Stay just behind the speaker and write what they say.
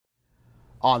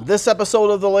On this episode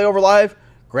of the Layover Live,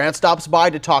 Grant stops by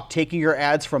to talk taking your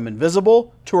ads from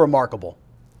invisible to remarkable.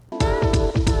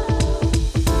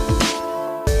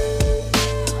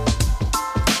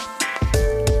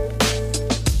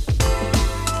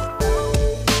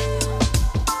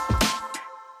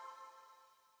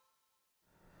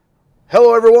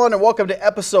 Hello everyone and welcome to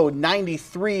episode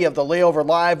 93 of the Layover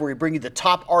Live, where we bring you the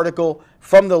top article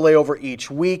from the Layover each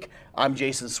week. I'm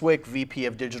Jason Swick, VP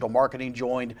of Digital Marketing,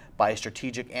 joined by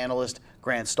strategic analyst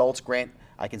Grant Stoltz. Grant,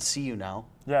 I can see you now.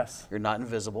 Yes. You're not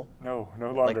invisible. No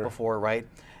longer. Like before, right?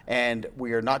 And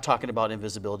we are not talking about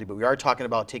invisibility, but we are talking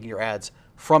about taking your ads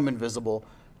from invisible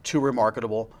to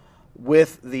remarkable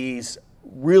with these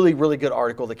really good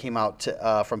article that came out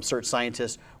from Search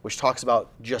Scientist, which talks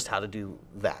about just how to do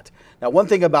that. Now, one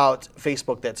thing about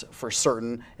Facebook that's for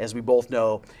certain, as we both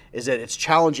know, is that it's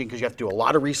challenging because you have to do a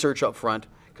lot of research up front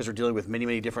because we're dealing with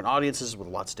many different audiences with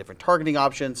lots of different targeting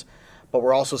options, but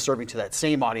we're also serving to that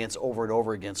same audience over and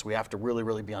over again, so we have to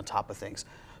really be on top of things.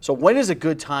 So when is a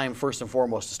good time, first and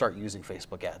foremost, to start using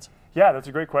Facebook ads? Yeah, that's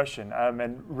a great question.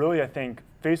 And really, I think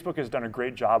Facebook has done a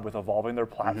great job with evolving their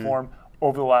platform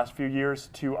over the last few years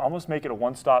to almost make it a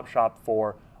one-stop shop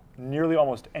for nearly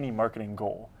almost any marketing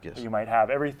goal that you might have.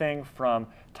 Everything from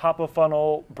top of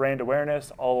funnel brand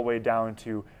awareness all the way down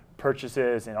to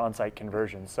purchases and on-site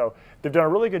conversions. So they've done a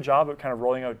really good job of kind of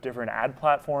rolling out different ad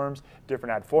platforms,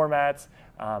 different ad formats,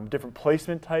 different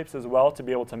placement types as well to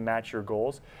be able to match your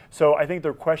goals. So I think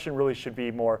the question really should be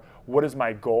more, what is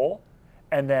my goal?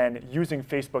 And then using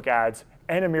Facebook ads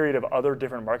and a myriad of other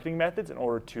different marketing methods in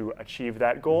order to achieve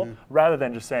that goal, rather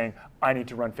than just saying, I need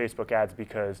to run Facebook ads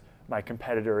because my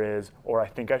competitor is, or I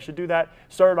think I should do that.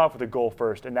 Start it off with a goal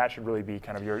first, and that should really be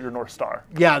kind of your North Star.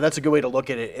 Yeah, that's a good way to look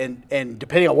at it. And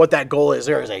depending on what that goal is,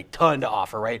 there is a ton to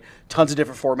offer, right? Tons of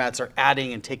different formats are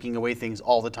adding and taking away things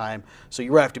all the time. So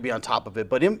you have to be on top of it.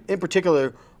 But in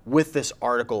particular, with this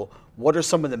article, what are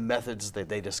some of the methods that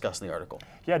they discuss in the article?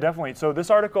 Yeah, definitely. So this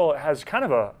article has kind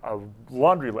of a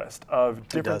laundry list of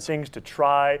different things to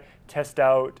try, test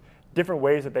out, different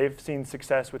ways that they've seen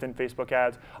success within Facebook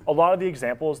ads. A lot of the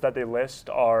examples that they list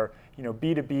are,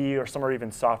 B2B, or some are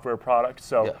even software products.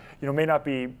 So, may not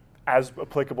be as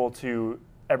applicable to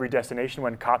every destination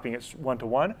when copying it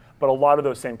one-to-one, but a lot of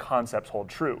those same concepts hold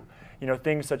true.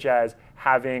 Things such as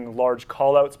having large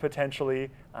call-outs potentially,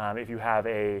 if you have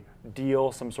a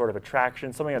deal, some sort of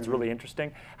attraction, something that's really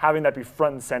interesting, having that be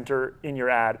front and center in your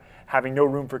ad, having no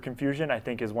room for confusion, I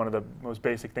think is one of the most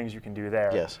basic things you can do there.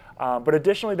 Yes. But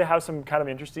additionally, they have some kind of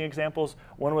interesting examples.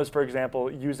 One was, for example,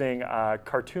 using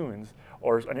cartoons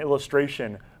or an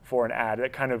illustration for an ad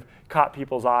that kind of caught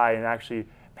people's eye and actually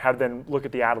have them look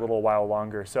at the ad a little while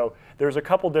longer. So there's a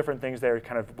couple different things there,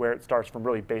 kind of where it starts from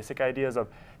really basic ideas of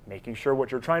making sure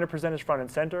what you're trying to present is front and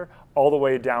center, all the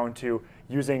way down to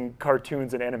using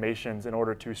cartoons and animations in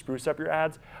order to spruce up your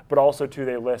ads, but also too,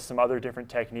 they list some other different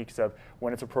techniques of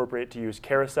when it's appropriate to use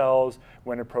carousels,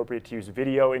 when appropriate to use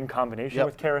video in combination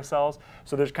with carousels.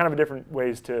 So there's kind of different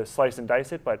ways to slice and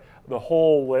dice it, but the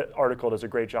whole article does a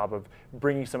great job of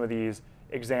bringing some of these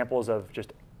examples of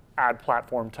just ad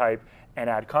platform type and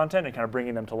ad content and kind of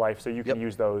bringing them to life so you can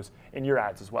use those in your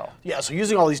ads as well. Yeah, so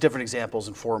using all these different examples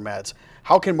and formats,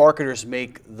 how can marketers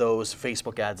make those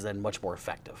Facebook ads then much more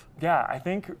effective? Yeah, I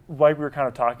think like we were kind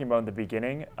of talking about in the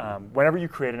beginning, whenever you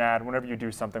create an ad, whenever you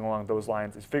do something along those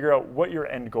lines, is figure out what your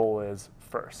end goal is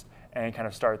first and kind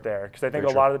of start there. Because I think a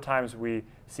lot of the times we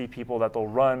see people that they'll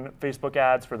run Facebook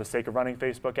ads for the sake of running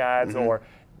Facebook ads or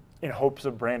in hopes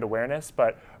of brand awareness,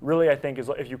 but really I think is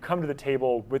if you come to the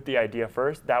table with the idea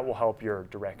first, that will help your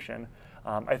direction.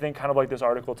 I think kind of like this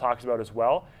article talks about as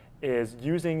well, is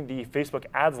using the Facebook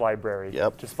ads library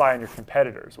to spy on your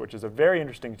competitors, which is a very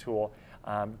interesting tool.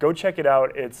 Go check it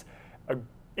out. It's an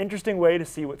interesting way to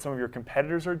see what some of your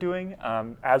competitors are doing.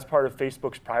 As part of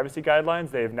Facebook's privacy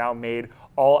guidelines, they've now made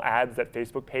all ads that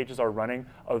Facebook pages are running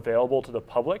available to the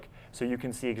public, so you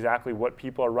can see exactly what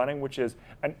people are running, which is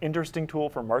an interesting tool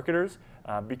for marketers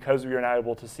because we are now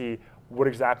able to see what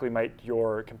exactly might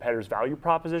your competitor's value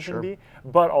proposition be,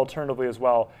 but alternatively as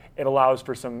well, it allows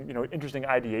for some interesting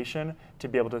ideation to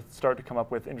be able to start to come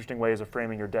up with interesting ways of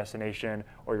framing your destination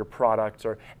or your products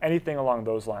or anything along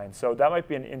those lines. So that might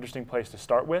be an interesting place to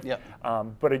start with.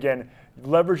 But again,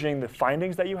 leveraging the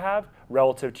findings that you have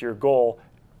relative to your goal,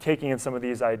 taking in some of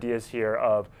these ideas here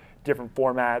of different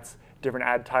formats, different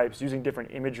ad types, using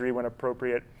different imagery when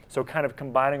appropriate. So kind of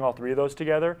combining all three of those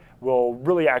together will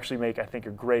really actually make, I think, a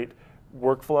great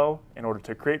workflow in order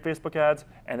to create Facebook ads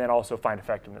and then also find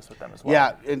effectiveness with them as well.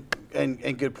 Yeah,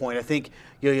 and good point. I think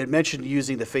you had mentioned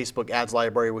using the Facebook ads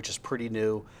library, which is pretty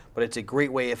new, but it's a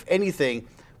great way, if anything,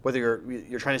 whether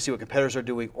you're trying to see what competitors are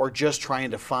doing or just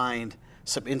trying to find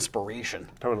some inspiration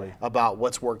about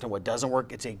what's worked and what doesn't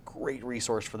work. It's a great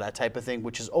resource for that type of thing,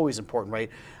 which is always important, right?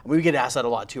 And we get asked that a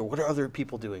lot too. What are other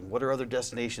people doing? What are other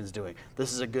destinations doing?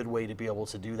 This is a good way to be able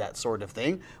to do that sort of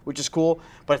thing, which is cool.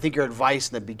 But I think your advice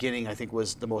in the beginning, I think,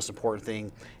 was the most important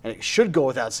thing. And it should go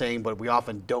without saying, but we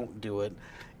often don't do it,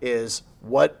 is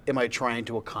what am I trying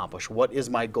to accomplish? What is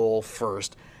my goal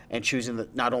first? And choosing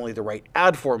not only the right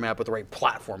ad format, but the right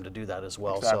platform to do that as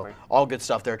well. Exactly. So all good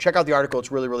stuff there. Check out the article.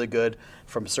 It's really, really good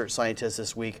from Search Scientist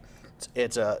this week.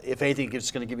 It's if anything,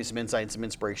 it's going to give you some insight and some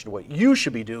inspiration to what you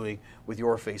should be doing with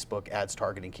your Facebook ads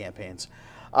targeting campaigns.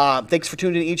 Thanks for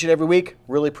tuning in each and every week.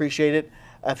 Really appreciate it.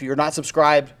 If you're not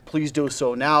subscribed, please do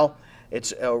so now.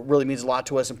 It really means a lot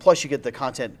to us, and plus you get the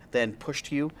content then pushed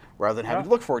to you rather than having to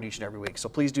look for it each and every week. So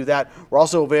please do that. We're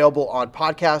also available on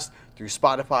podcast, through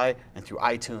Spotify, and through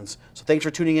iTunes. So thanks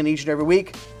for tuning in each and every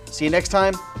week. See you next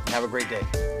time, and have a great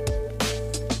day.